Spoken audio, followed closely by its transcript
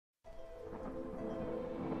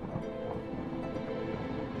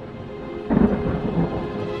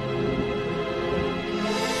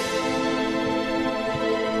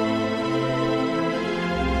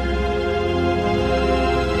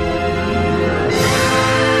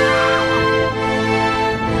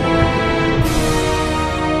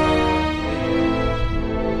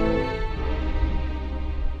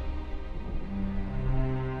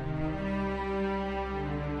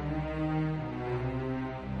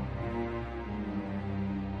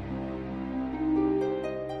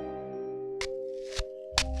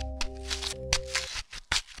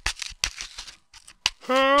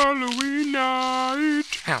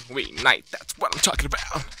Halloween night, that's what I'm talking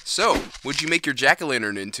about. So, what'd you make your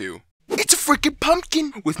jack-o'-lantern into? It's a freaking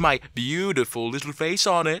pumpkin with my beautiful little face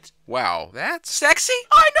on it. Wow, that's... Sexy?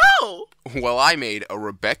 I know! Well, I made a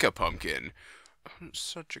Rebecca pumpkin.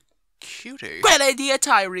 Such a cutie. Great idea,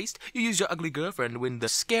 Tyrease. You use your ugly girlfriend to win the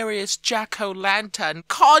scariest jack-o'-lantern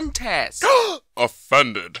contest.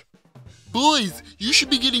 Offended. Boys, you should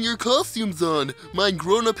be getting your costumes on. My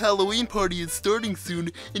grown-up Halloween party is starting soon,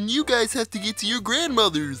 and you guys have to get to your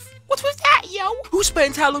grandmother's. What's with that, yo? Who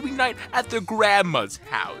spends Halloween night at their grandma's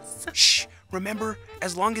house? Shh! Remember,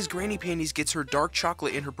 as long as Granny Panties gets her dark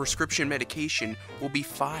chocolate and her prescription medication, we'll be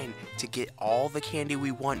fine to get all the candy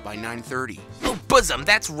we want by 9:30. Oh, bosom,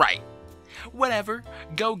 that's right. Whatever,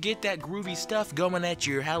 go get that groovy stuff going at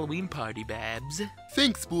your Halloween party, Babs.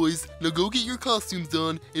 Thanks, boys. Now go get your costumes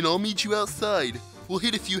on, and I'll meet you outside. We'll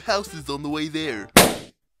hit a few houses on the way there.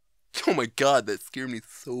 Oh my god, that scared me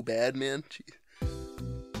so bad, man. Jeez.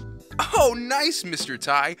 Oh, nice, Mr.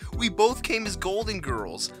 Tie. We both came as Golden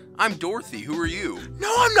Girls. I'm Dorothy. Who are you?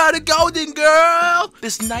 No, I'm not a golden girl!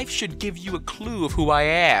 This knife should give you a clue of who I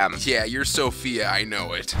am. Yeah, you're Sophia. I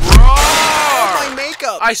know it. Roar! My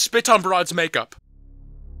makeup! I spit on Broad's makeup.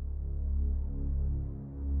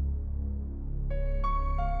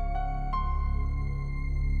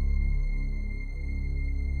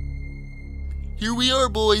 Here we are,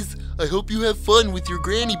 boys. I hope you have fun with your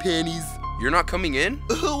granny panties. You're not coming in?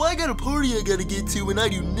 Oh, I got a party I gotta get to, and I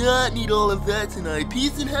do not need all of that tonight.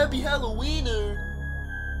 Peace and happy Halloweener.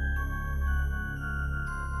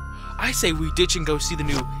 I say we ditch and go see the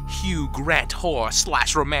new Hugh Grant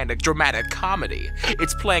horror/romantic dramatic comedy.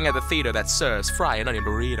 It's playing at the theater that serves fry and onion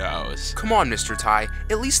burritos. Come on, Mr. Tie.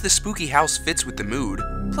 At least the spooky house fits with the mood.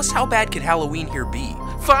 Plus, how bad could Halloween here be?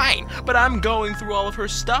 Fine, but I'm going through all of her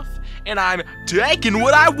stuff, and I'm taking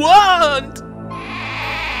what I want!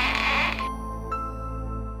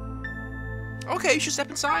 Okay, you should step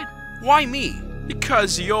inside. Why me?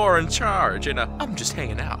 Because you're in charge, and I'm just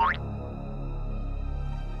hanging out.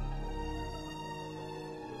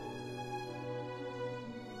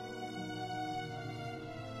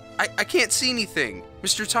 I can't see anything.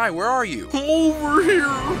 Mr. Tie, where are you? Over here!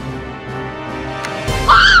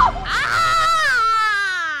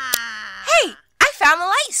 Hey, I found the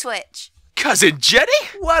light switch. Cousin Jenny,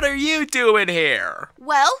 what are you doing here?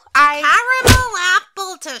 Well, Caramel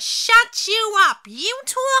apple to shut you up. You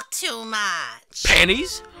talk too much.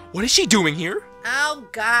 Panties? What is she doing here? Oh,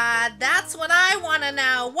 God, that's what I want to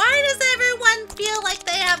know. Why does everyone feel like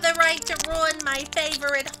they have the right to ruin my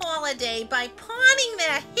favorite holiday by pawning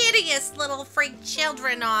their hideous little freak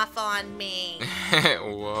children off on me?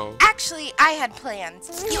 Whoa. Actually, I had plans.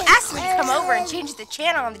 You asked me to come over and change the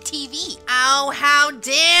channel on the TV. Oh, how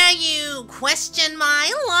dare you question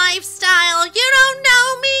my lifestyle. You don't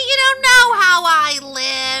know me. You don't know how I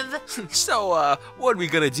live. So, what are we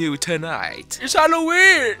gonna do tonight? It's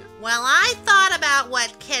Halloween! Well, I thought about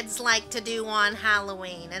what kids like to do on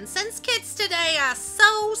Halloween, and since kids today are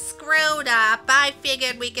so screwed up, I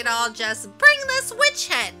figured we could all just bring this witch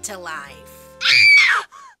head to life.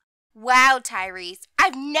 Wow, Tyrease,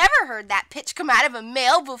 I've never heard that pitch come out of a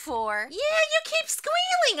male before. Yeah, you keep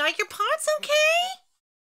squealing. Are your parts okay?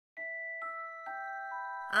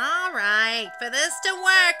 Alright, for this to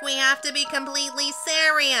work, we have to be completely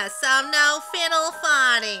serious, so no fiddle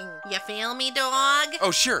farting. You feel me, dog?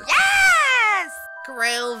 Oh, sure. Yes!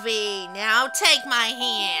 Groovy. Now take my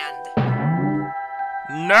hand.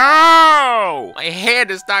 No! My hand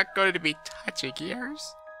is not going to be touching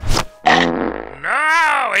yours.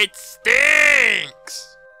 No, it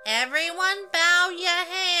stinks! Everyone bow your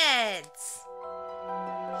heads.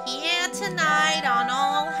 Here tonight on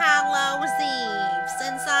All Hallows Eve,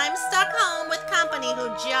 since I'm stuck home with company who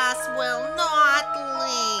just will not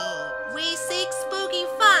leave. We seek spooky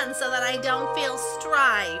fun so that I don't feel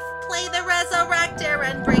strife. Play the resurrector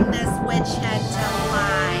and bring this witch head to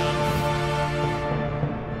life.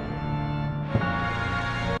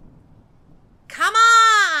 Come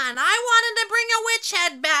on! I wanted to bring a witch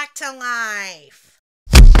head back to life.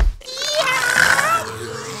 Hey,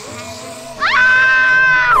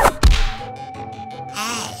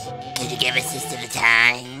 could you give us just the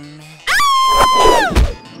time?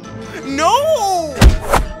 No!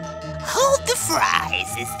 Hold the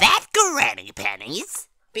fries. Is that Granny Pennies?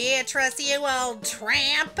 Beatrice, you old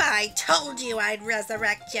tramp. I told you I'd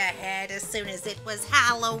resurrect your head as soon as it was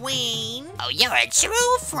Halloween. Oh, you're a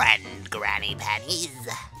true friend, Granny Pennies.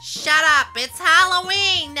 Shut up. It's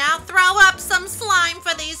Halloween. Now throw up some slime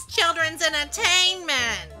for these children's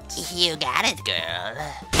entertainment. You got it, girl.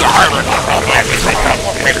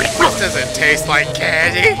 This doesn't taste like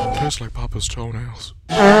candy. Tastes like Papa's toenails.